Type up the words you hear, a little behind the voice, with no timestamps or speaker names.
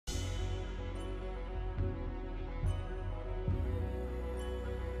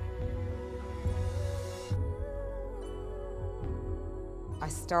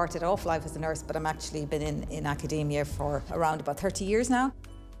started off life as a nurse, but I'm actually been in academia for around about 30 years now.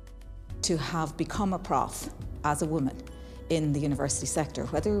 To have become a prof as a woman in the university sector,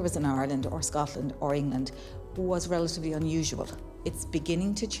 whether it was in Ireland or Scotland or England, was relatively unusual. It's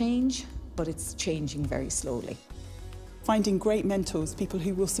beginning to change, but it's changing very slowly. Finding great mentors, people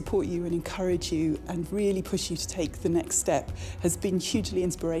who will support you and encourage you and really push you to take the next step, has been hugely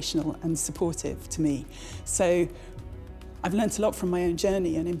inspirational and supportive to me. So I've learnt a lot from my own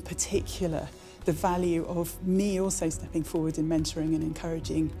journey, and in particular the value of me also stepping forward and mentoring and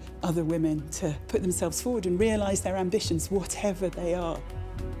encouraging other women to put themselves forward and realise their ambitions, whatever they are.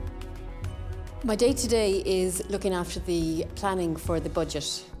 My day-to-day is looking after the planning for the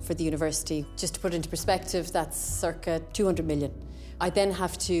budget for the university. Just to put it into perspective, that's circa 200 million. I then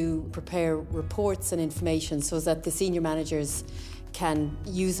have to prepare reports and information so that the senior managers can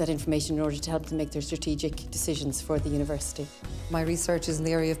use that information in order to help them make their strategic decisions for the university. My research is in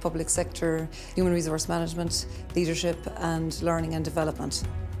the area of public sector, human resource management, leadership and learning and development.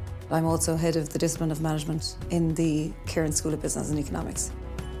 I'm also head of the discipline of management in the Cairn School of Business and Economics.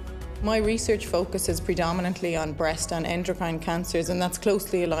 My research focuses predominantly on breast and endocrine cancers, and that's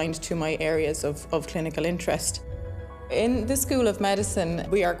closely aligned to my areas of clinical interest. In the School of Medicine,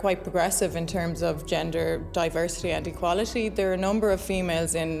 we are quite progressive in terms of gender diversity and equality. There are a number of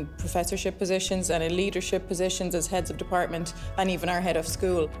females in professorship positions and in leadership positions as heads of department, and even our head of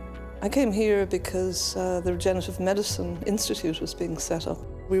school. I came here because the Regenerative Medicine Institute was being set up.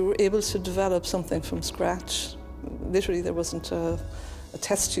 We were able to develop something from scratch. Literally, there wasn't a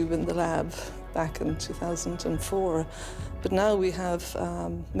test tube in the lab back in 2004. But now we have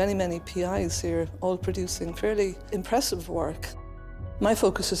many PIs here, all producing fairly impressive work. My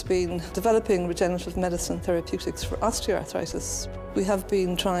focus has been developing regenerative medicine therapeutics for osteoarthritis. We have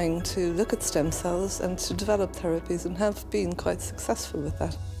been trying to look at stem cells and to develop therapies, and have been quite successful with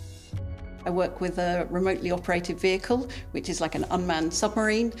that. I work with a remotely operated vehicle, which is like an unmanned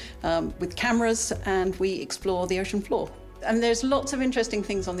submarine with cameras, and we explore the ocean floor. And there's lots of interesting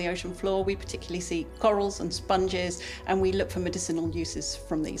things on the ocean floor. We particularly see corals and sponges, and we look for medicinal uses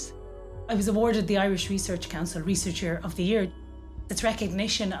from these. I was awarded the Irish Research Council Researcher of the Year. It's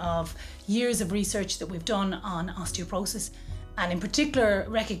recognition of years of research that we've done on osteoporosis, and in particular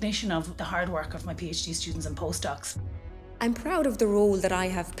recognition of the hard work of my PhD students and postdocs. I'm proud of the role that I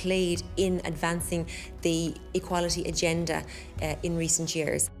have played in advancing the equality agenda in recent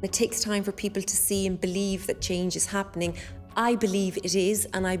years. It takes time for people to see and believe that change is happening. I believe it is,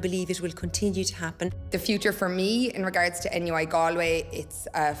 and I believe it will continue to happen. The future for me in regards to NUI Galway, it's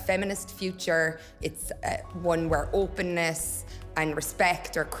a feminist future. It's one where openness and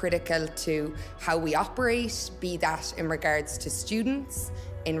respect are critical to how we operate, be that in regards to students,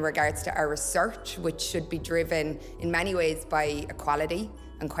 in regards to our research, which should be driven in many ways by equality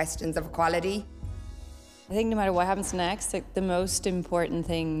and questions of equality. I think no matter what happens next, the most important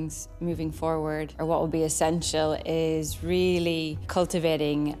things moving forward, or what will be essential, is really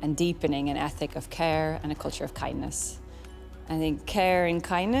cultivating and deepening an ethic of care and a culture of kindness. I think care and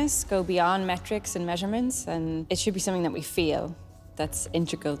kindness go beyond metrics and measurements, and it should be something that we feel that's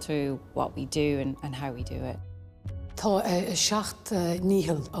integral to what we do and how we do it. Tá seacht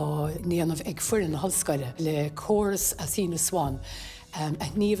níhil á níanamh ag fuir na hallscoile le córas a sína swan a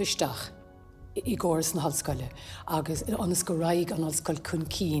níomhisteach I gcóras na hallscoile, agus anas go raigh an hallscoil chun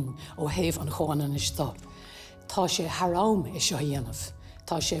cín ó thaobh an cháin an istá. Tá sé tharám I seo dhéanamh.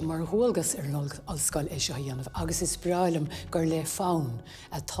 Tá sé mar thualgas ar an hallscoil seo dhéanamh, agus is breáilm gur le fánn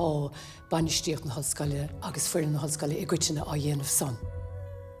atá banistíocht na hallscoile agus fuir na hallscoile I gcuiteanna á dhéanamh son.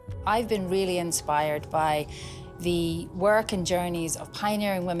 I've been really inspired by the work and journeys of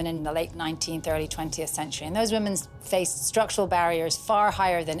pioneering women in the late 19th, early 20th century. And those women faced structural barriers far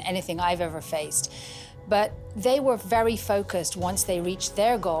higher than anything I've ever faced. But they were very focused once they reached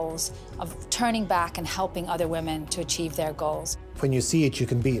their goals of turning back and helping other women to achieve their goals. When you see it, you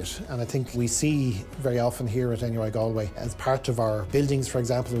can be it. And I think we see very often here at NUI Galway, as part of our buildings, for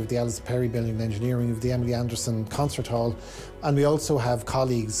example, we have the Alice Perry Building in Engineering, we have the Emily Anderson Concert Hall, and we also have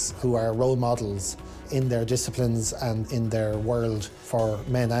colleagues who are role models in their disciplines and in their world for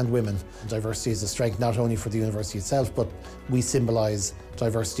men and women. Diversity is a strength not only for the university itself, but we symbolise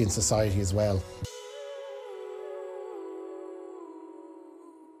diversity in society as well.